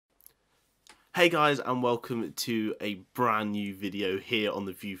Hey guys, and welcome to a brand new video here on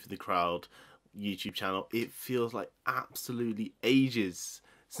the View from the Crowd YouTube channel. It feels like absolutely ages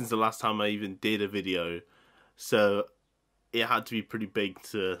since the last time I even did a video, so it had to be pretty big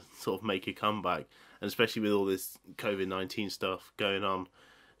to sort of make a comeback, and especially with all this COVID-19 stuff going on,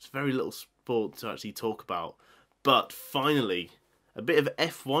 it's very little sport to actually talk about. But finally, a bit of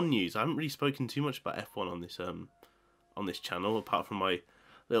F1 news. I haven't really spoken too much about F1 on this channel, apart from my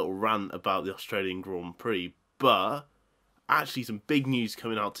little rant about the Australian Grand Prix, but actually some big news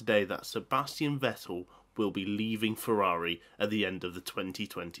coming out today that Sebastian Vettel will be leaving Ferrari at the end of the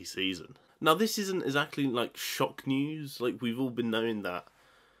 2020 season. Now, this isn't exactly like shock news. Like, we've all been knowing that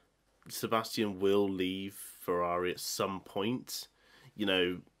Sebastian will leave Ferrari at some point. You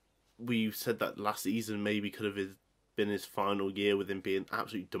know, we said that last season maybe could have been his final year with him being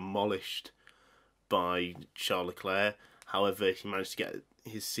absolutely demolished by Charles Leclerc. However, he managed to get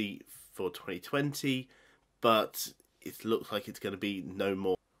his seat for 2020, but it looks like it's going to be no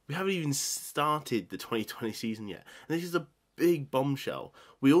more. We haven't even started the 2020 season yet, and this is a big bombshell.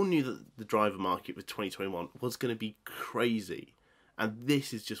 We all knew that the driver market for 2021 was going to be crazy, and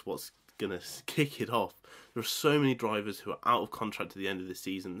this is just what's going to kick it off. There are so many drivers who are out of contract at the end of the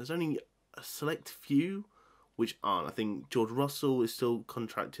season. There's only a select few which aren't. I think George Russell is still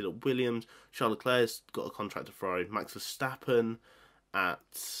contracted at Williams. Charles Leclerc's got a contract at Ferrari. Max Verstappen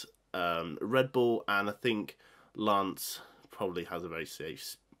at Red Bull, and I think Lance probably has a very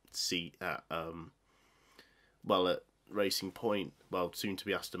safe seat at at Racing Point, well, soon to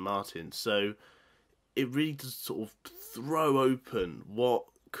be Aston Martin. So it really does sort of throw open what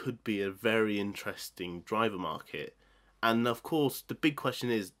could be a very interesting driver market. And of course, the big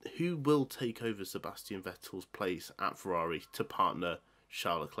question is, who will take over Sebastian Vettel's place at Ferrari to partner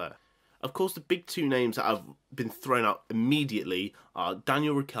Charles Leclerc? Of course, the big two names that have been thrown out immediately are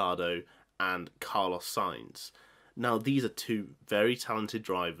Daniel Ricciardo and Carlos Sainz. Now, these are two very talented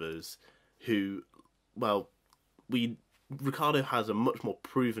drivers who, well, Ricciardo has a much more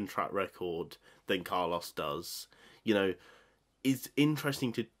proven track record than Carlos does. You know, it's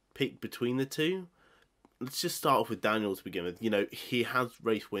interesting to pick between the two. Let's just start off with Daniel to begin with. You know, he has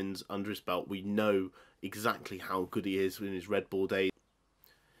race wins under his belt. We know exactly how good he is in his Red Bull days.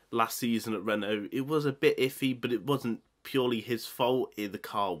 Last season at Renault, it was a bit iffy, but it wasn't purely his fault. The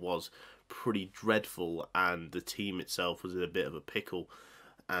car was pretty dreadful, and the team itself was in a bit of a pickle,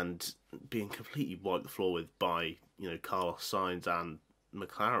 and being completely wiped the floor with by, you know, Carlos Sainz and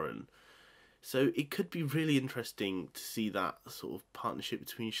McLaren. So it could be really interesting to see that sort of partnership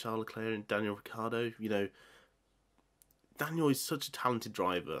between Charles Leclerc and Daniel Ricciardo. You know, Daniel is such a talented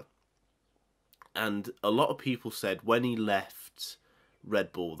driver, and a lot of people said when he left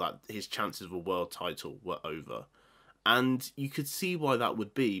Red Bull that his chances of a world title were over. And you could see why that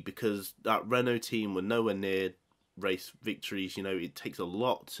would be, because that Renault team were nowhere near race victories. You know, it takes a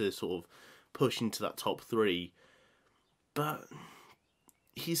lot to sort of push into that top three. But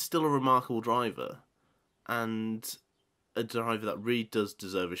he's still a remarkable driver, and a driver that really does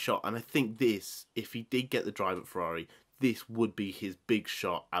deserve a shot. And I think this, if he did get the drive at Ferrari, this would be his big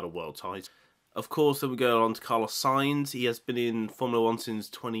shot at a world title. Of course, then we go on to Carlos Sainz. He has been in Formula 1 since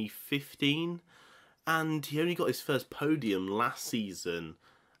 2015, and he only got his first podium last season.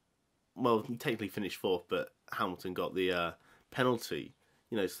 Well, he technically finished fourth, but Hamilton got the penalty.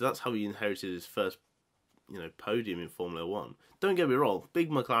 You know, so that's how he inherited his first, you know, podium in Formula 1. Don't get me wrong, big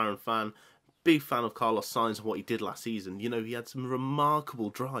McLaren fan, big fan of Carlos Sainz and what he did last season. You know, he had some remarkable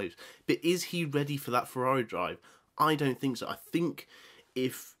drives. But is he ready for that Ferrari drive? I don't think so. I think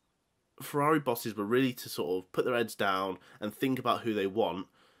if Ferrari bosses were really to sort of put their heads down and think about who they want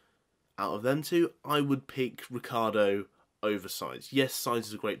out of them two, I would pick Ricciardo over Sainz. Yes, Sainz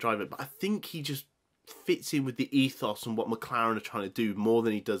is a great driver, but I think he just fits in with the ethos and what McLaren are trying to do more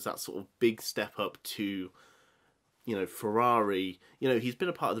than he does that sort of big step up to, you know, Ferrari. You know, he's been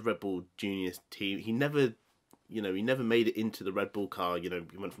a part of the Red Bull Junior team. He never made it into the Red Bull car. You know,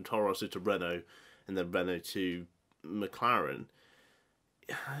 he went from Toro Rosso to Renault, and then Renault to McLaren.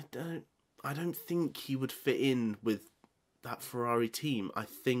 I don't think he would fit in with that Ferrari team. I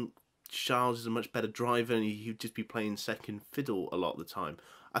think Charles is a much better driver, and he'd just be playing second fiddle a lot of the time.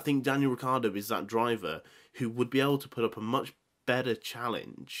 I think Daniel Ricciardo is that driver who would be able to put up a much better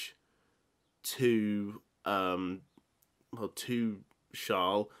challenge to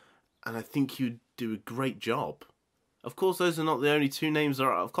Charles, and I think he'd do a great job. Of course, those are not the only two names that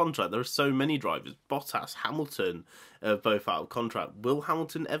are out of contract. There are so many drivers. Bottas, Hamilton, both out of contract. Will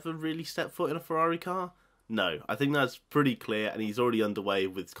Hamilton ever really step foot in a Ferrari car? No, I think that's pretty clear, and he's already underway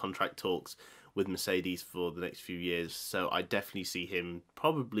with contract talks with Mercedes for the next few years. So I definitely see him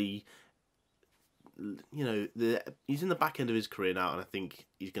probably you know, he's in the back end of his career now, and I think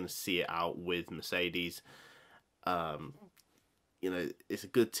he's going to see it out with Mercedes. You know, it's a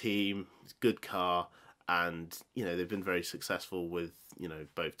good team, it's a good car, and, you know, they've been very successful with, you know,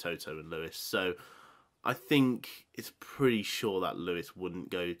 both Toto and Lewis. So I think it's pretty sure that Lewis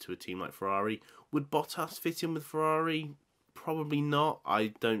wouldn't go to a team like Ferrari. Would Bottas fit in with Ferrari? Probably not.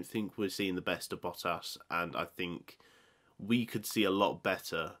 I don't think we're seeing the best of Bottas, and I think we could see a lot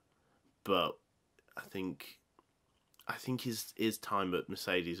better, but I think his time at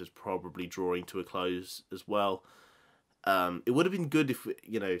Mercedes is probably drawing to a close as well. It would have been good if,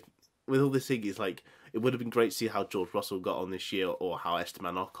 you know, with all this thing, it's like, it would have been great to see how George Russell got on this year, or how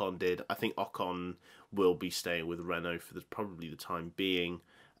Esteban Ocon did. I think Ocon will be staying with Renault for probably the time being.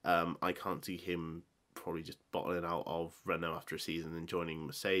 I can't see him probably just bottling out of Renault after a season and joining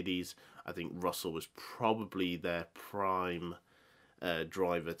Mercedes. I think Russell was probably their prime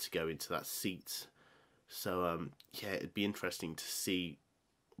driver to go into that seat. So, yeah, it'd be interesting to see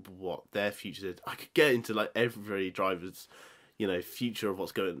what their future is. I could get into, like, every driver's, you know, future of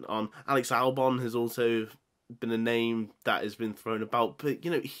what's going on. Alex Albon has also been a name that has been thrown about, but,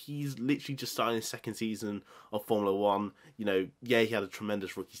 you know, he's literally just starting his second season of Formula One. You know, yeah, he had a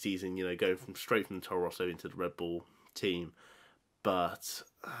tremendous rookie season, you know, going straight from the Toro Rosso into the Red Bull team. But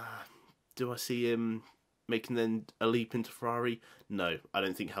do I see him making then a leap into Ferrari? No, I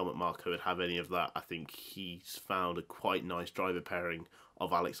don't think Helmut Marko would have any of that. I think he's found a quite nice driver pairing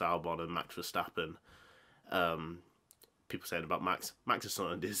of Alex Albon and Max Verstappen. People saying about Max has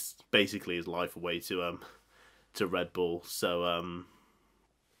signed basically his life away to Red Bull. So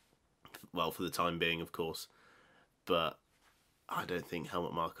well, for the time being, of course, but I don't think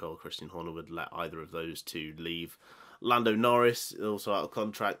Helmut Marko or Christian Horner would let either of those two leave. Lando Norris also out of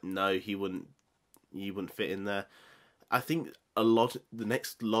contract. No, he wouldn't fit in there. I think the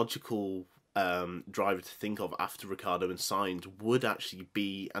next logical driver to think of after Ricciardo and Sainz would actually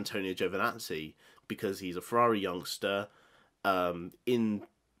be Antonio Giovinazzi, because he's a Ferrari youngster.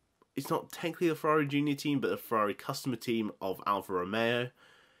 It's not technically a Ferrari junior team, but a Ferrari customer team of Alfa Romeo.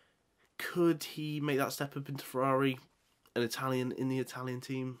 Could he make that step up into Ferrari, an Italian in the Italian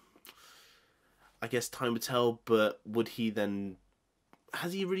team? I guess time would tell, but would he then...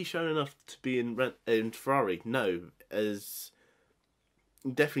 Has he really shown enough to be in Ferrari? No, as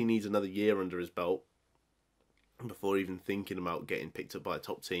he definitely needs another year under his belt before even thinking about getting picked up by a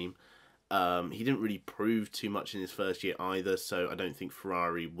top team. He didn't really prove too much in his first year either, so I don't think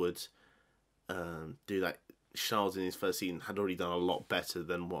Ferrari would do that. Charles in his first season had already done a lot better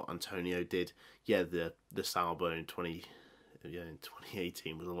than what Antonio did. Yeah, the Sauber in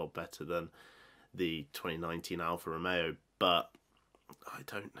 2018 was a lot better than the 2019 Alfa Romeo, but I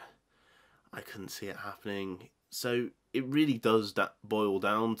couldn't see it happening. So it really does boil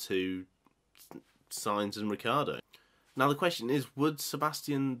down to Sainz and Ricciardo. Now the question is, would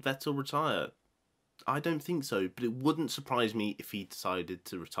Sebastian Vettel retire? I don't think so, but it wouldn't surprise me if he decided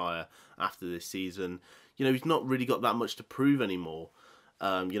to retire after this season. You know, he's not really got that much to prove anymore.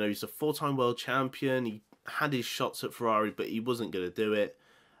 You know, he's a four-time world champion. He had his shots at Ferrari, but he wasn't going to do it.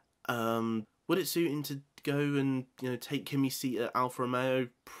 Would it suit him to go and, you know, take Kimi's seat at Alfa Romeo?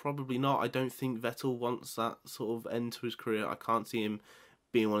 Probably not. I don't think Vettel wants that sort of end to his career. I can't see him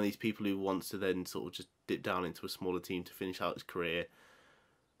being one of these people who wants to then sort of just dip down into a smaller team to finish out his career.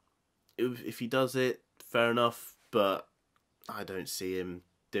 If he does it, fair enough, but I don't see him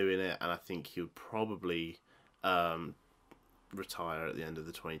doing it, and I think he would probably retire at the end of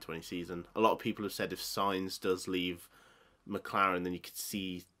the 2020 season. A lot of people have said if Sainz does leave McLaren, then you could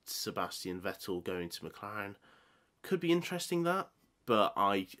see Sebastian Vettel going to McLaren. Could be interesting, that, but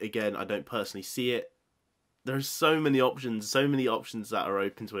I don't personally see it. There's so many options that are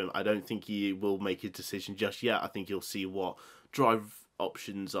open to him. I don't think he will make a decision just yet. I think he'll see what drive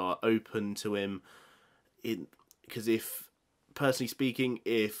options are open to him. Because personally speaking,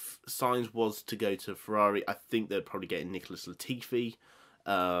 if Sainz was to go to Ferrari, I think they'd probably get Nicholas Latifi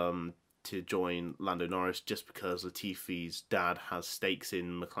to join Lando Norris, just because Latifi's dad has stakes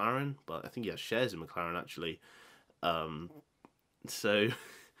in McLaren, but I think he has shares in McLaren actually. So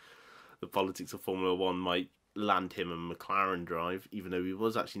the politics of Formula One might land him a McLaren drive, even though he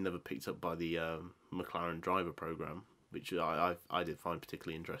was actually never picked up by the McLaren driver program, which I did find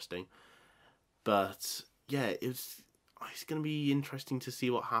particularly interesting. But yeah, it's going to be interesting to see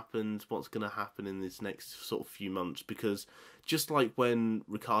what's going to happen in this next sort of few months, because just like when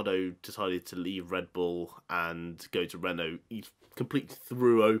Ricciardo decided to leave Red Bull and go to Renault, he completely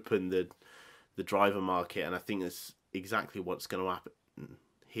threw open the driver market, and I think that's exactly what's going to happen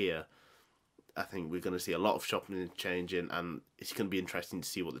here. I think we're going to see a lot of shopping and changing, and it's going to be interesting to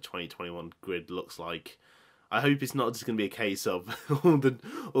see what the 2021 grid looks like. I hope it's not just going to be a case of all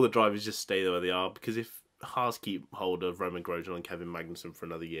the drivers just stay there where they are, because if Haas keep hold of Roman Grosjean and Kevin Magnussen for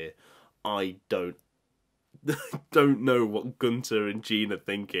another year, I don't know what Gunter and Gene are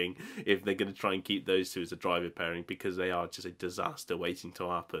thinking if they're going to try and keep those two as a driver pairing, because they are just a disaster waiting to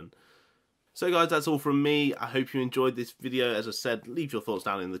happen. So guys, that's all from me. I hope you enjoyed this video. As I said, leave your thoughts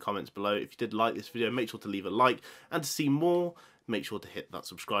down in the comments below. If you did like this video, make sure to leave a like, and to see more, make sure to hit that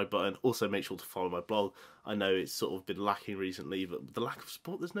subscribe button. Also, make sure to follow my blog. I know it's sort of been lacking recently, but with the lack of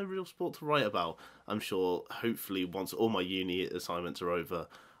sport, there's no real sport to write about. I'm sure, hopefully, once all my uni assignments are over,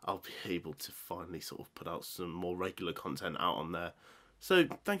 I'll be able to finally sort of put out some more regular content out on there. So,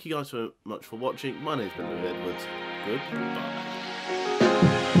 thank you guys so much for watching. My name's been Edwards. Goodbye.